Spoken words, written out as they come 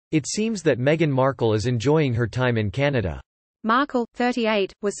It seems that Meghan Markle is enjoying her time in Canada. Markle,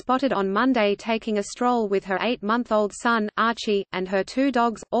 38, was spotted on Monday taking a stroll with her 8-month-old son, Archie, and her 2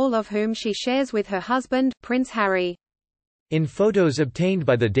 dogs, all of whom she shares with her husband, Prince Harry. In photos obtained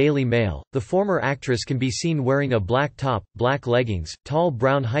by the Daily Mail, the former actress can be seen wearing a black top, black leggings, tall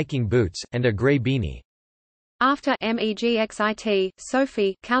brown hiking boots, and a grey beanie. After Megxit,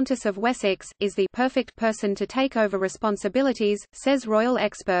 Sophie, Countess of Wessex, is the perfect person to take over responsibilities, says royal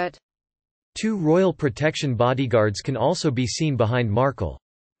expert. 2 royal protection bodyguards can also be seen behind Markle.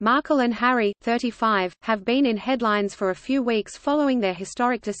 Markle and Harry, 35, have been in headlines for a few weeks following their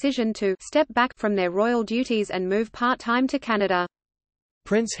historic decision to step back from their royal duties and move part-time to Canada.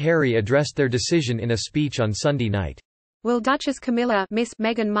 Prince Harry addressed their decision in a speech on Sunday night. Will Duchess Camilla miss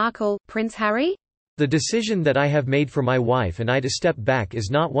Meghan Markle, Prince Harry? The decision that I have made for my wife and I to step back is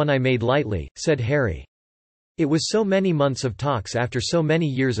not one I made lightly, said Harry. It was so many months of talks after so many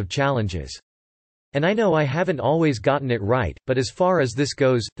years of challenges. And I know I haven't always gotten it right, but as far as this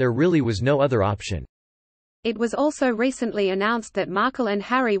goes, there really was no other option. It was also recently announced that Markle and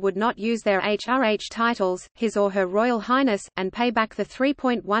Harry would not use their HRH titles, His or Her Royal Highness, and pay back the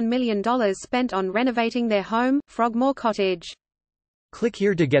 $3.1 million spent on renovating their home, Frogmore Cottage. Click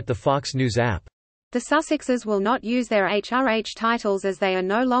here to get the Fox News app. The Sussexes will not use their HRH titles as they are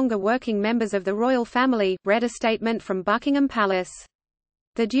no longer working members of the royal family, read a statement from Buckingham Palace.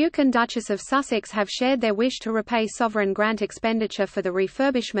 The Duke and Duchess of Sussex have shared their wish to repay sovereign grant expenditure for the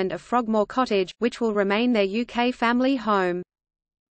refurbishment of Frogmore Cottage, which will remain their UK family home.